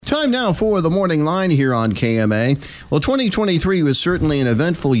Time now for the Morning Line here on KMA. Well, 2023 was certainly an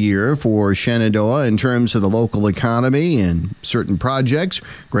eventful year for Shenandoah in terms of the local economy and certain projects.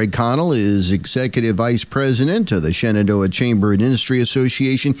 Gregg Connell is Executive Vice President of the Shenandoah Chamber and Industry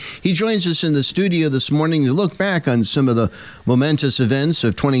Association. He joins us in the studio this morning to look back on some of the momentous events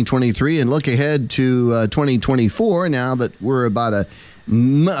of 2023 and look ahead to 2024 now that we're about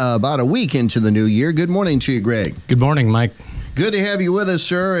a week into the new year. Good morning to you, Greg. Good morning, Mike. Good to have you with us,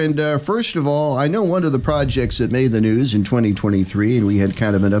 sir. And first of all, I know one of the projects that made the news in 2023, and we had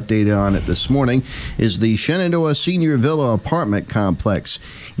kind of an update on it this morning, is the Shenandoah Senior Villa apartment complex.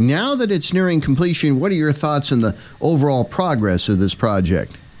 Now that it's nearing completion, what are your thoughts on the overall progress of this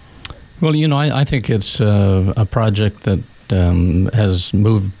project? Well, I think it's a project that has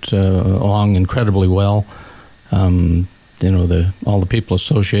moved along incredibly well. All the people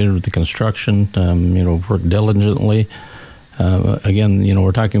associated with the construction, worked diligently. Again,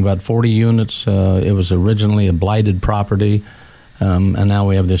 we're talking about 40 units. It was originally a blighted property, and now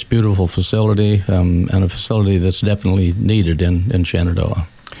we have this beautiful facility, and a facility that's definitely needed in Shenandoah.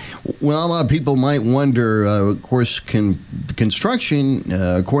 Well, a lot of people might wonder, of course, construction,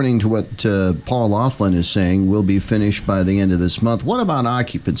 according to what Paul Laughlin is saying, will be finished by the end of this month. What about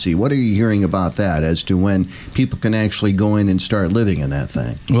occupancy? What are you hearing about that as to when people can actually go in and start living in that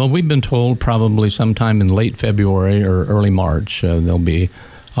thing? Well, we've been told probably sometime in late February or early March. There'll be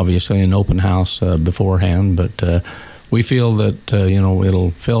obviously an open house beforehand, but we feel that, it'll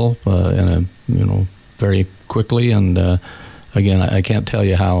fill very quickly. And again, I can't tell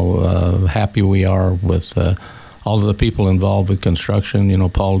you how happy we are with all of the people involved with construction.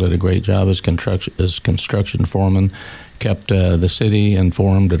 Paul did a great job as construction foreman, kept the city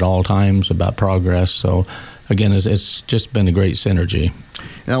informed at all times about progress. So, again, it's just been a great synergy.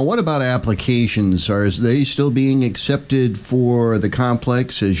 Now, what about applications? Are they still being accepted for the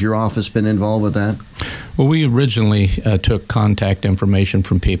complex? Has your office been involved with that? Well, we originally took contact information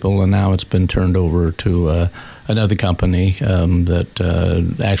from people, and now it's been turned over to another company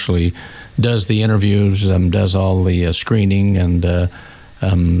that actually does the interviews, does all the screening, and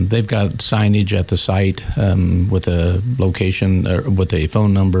they've got signage at the site with a location, with a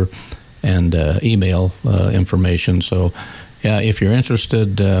phone number and email information. So, yeah, if you're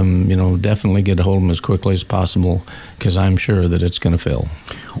interested, definitely get a hold of them as quickly as possible, because I'm sure that it's going to fill.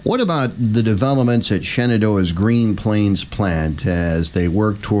 What about the developments at Shenandoah's Green Plains plant as they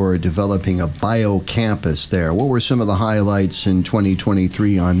work toward developing a biocampus there? What were some of the highlights in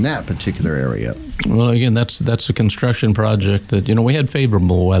 2023 on that particular area? Well, again, that's a construction project that, we had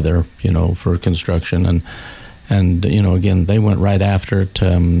favorable weather, for construction. And again, they went right after it.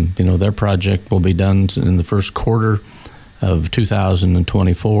 Their project will be done in the first quarter of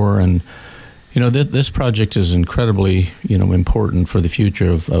 2024, and this project is incredibly important for the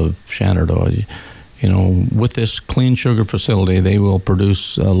future of Shenandoah. With this clean sugar facility, they will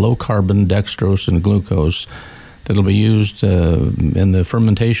produce low carbon dextrose and glucose that'll be used in the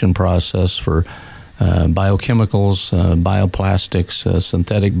fermentation process for biochemicals, bioplastics,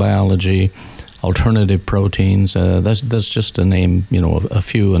 synthetic biology, alternative proteins. That's just to name a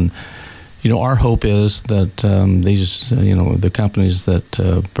few. And our hope is that these, the companies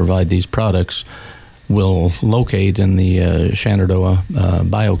that provide these products will locate in the Shenandoah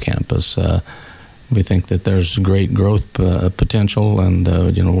biocampus. We think that there's great growth potential, and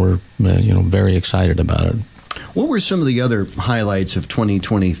we're very excited about it. What were some of the other highlights of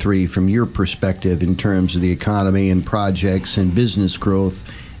 2023 from your perspective in terms of the economy and projects and business growth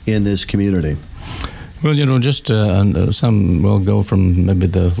in this community? Well, just some will go from maybe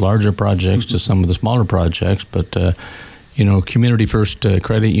the larger projects to some of the smaller projects, but, Community First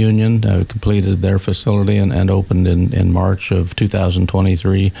Credit Union completed their facility and opened in March of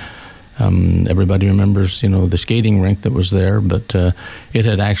 2023. Everybody remembers, the skating rink that was there, but it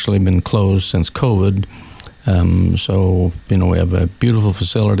had actually been closed since COVID. So, we have a beautiful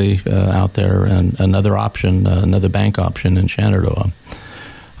facility out there and another bank option in Shenandoah.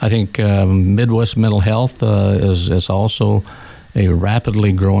 I think Midwest Mental Health is also a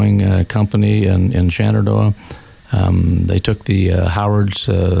rapidly growing company in Shenandoah. They took the Howard's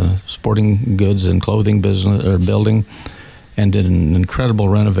sporting goods and clothing building and did an incredible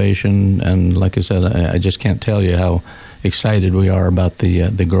renovation. And like I said, I just can't tell you how excited we are about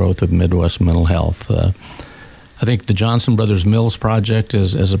the growth of Midwest Mental Health. I think the Johnson Brothers Mills project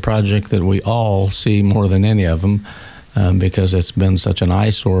is a project that we all see more than any of them. Because it's been such an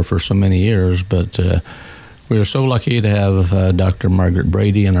eyesore for so many years. But we are so lucky to have Dr. Margaret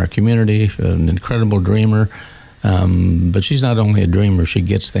Brady in our community, an incredible dreamer. But she's not only a dreamer, she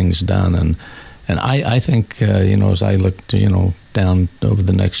gets things done. And I think, as I look down over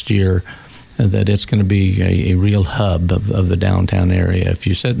the next year, that it's going to be a real hub of the downtown area. If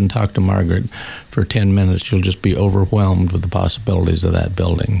you sit and talk to Margaret for 10 minutes, you'll just be overwhelmed with the possibilities of that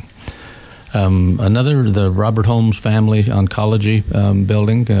building. The Robert Holmes Family Oncology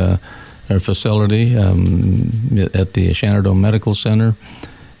building, or facility at the Shenandoah Medical Center,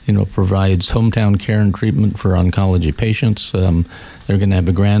 provides hometown care and treatment for oncology patients. They're going to have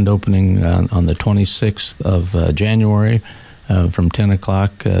a grand opening on the 26th of January from 10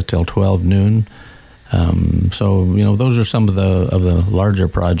 o'clock till 12 noon. Those are some of the larger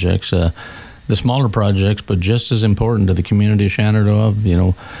projects. The smaller projects, but just as important to the community of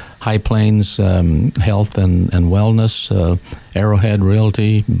Shenandoah, High Plains Health and Wellness, Arrowhead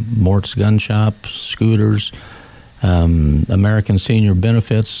Realty, Mort's Gun Shop, Scooters, American Senior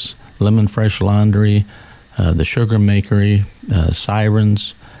Benefits, Lemon Fresh Laundry, the Sugar Makery,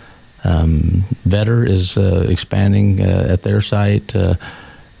 Sirens. Vetter is expanding at their site.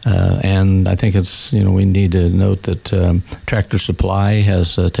 And I think it's, we need to note that Tractor Supply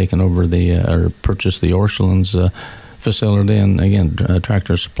has taken over or purchased the Orchlands facility. And again,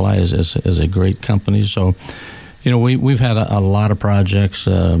 Tractor Supply is a great company. So, we've had a lot of projects.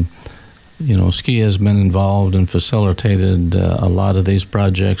 Ski has been involved and facilitated a lot of these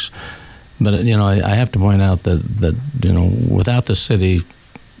projects. But, I have to point out that without the city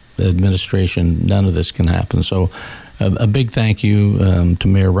administration, none of this can happen. So a big thank you to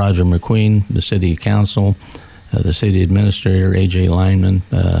Mayor Roger McQueen, the City Council, the City Administrator, A.J. Lineman.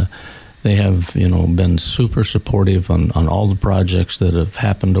 They have, been super supportive on all the projects that have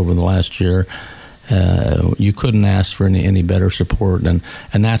happened over the last year. You couldn't ask for any better support, and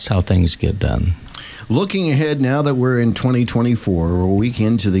that's how things get done. Looking ahead now that we're in 2024, or a week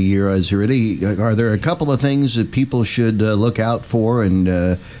into the year, are there a couple of things that people should look out for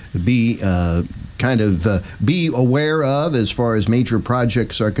and be aware of as far as major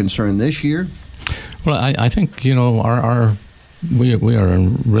projects are concerned this year? Well, I think we are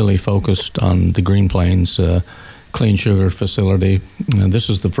really focused on the Green Plains Clean Sugar Facility. This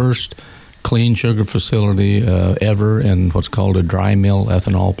is the first clean sugar facility ever in what's called a dry mill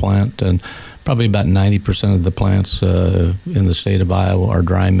ethanol plant, and probably about 90% of the plants in the state of Iowa are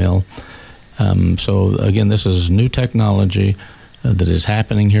dry mill. So again, this is new technology that is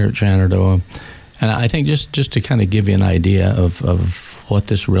happening here at Shenandoah. And I think just to kind of give you an idea of what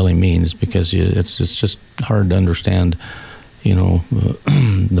this really means, because it's just hard to understand,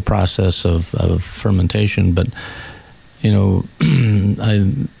 the process of fermentation. But, they're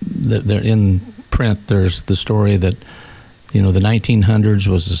in print, there's the story that, the 1900s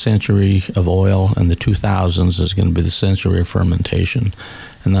was the century of oil, and the 2000s is going to be the century of fermentation.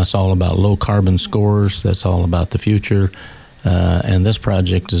 And that's all about low carbon scores. That's all about the future. And this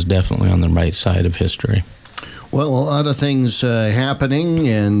project is definitely on the right side of history. Well, a lot of things happening,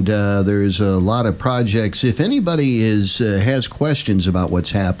 and there's a lot of projects. If anybody has questions about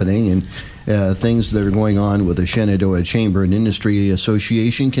what's happening and things that are going on with the Shenandoah Chamber and Industry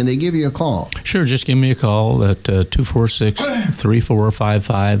Association, can they give you a call? Sure, just give me a call at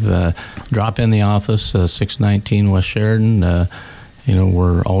 246-3455. Drop in the office, 619 West Sheridan.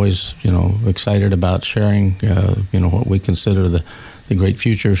 We're always, excited about sharing, what we consider the great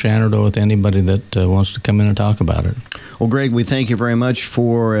future of Shenandoah with anybody that wants to come in and talk about it. Well, Greg, we thank you very much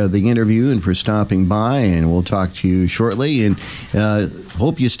for the interview and for stopping by, and we'll talk to you shortly. And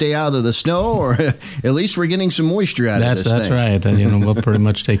hope you stay out of the snow, or at least we're getting some moisture out of this thing. That's right. We'll pretty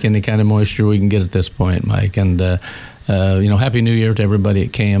much take any kind of moisture we can get at this point, Mike. And Happy New Year to everybody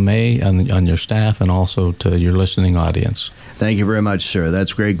at KMA, on your staff, and also to your listening audience. Thank you very much, sir.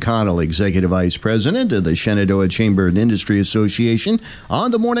 That's Gregg Connell, Executive Vice President of the Shenandoah Chamber and Industry Association, on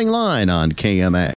the Morning Line on KMA.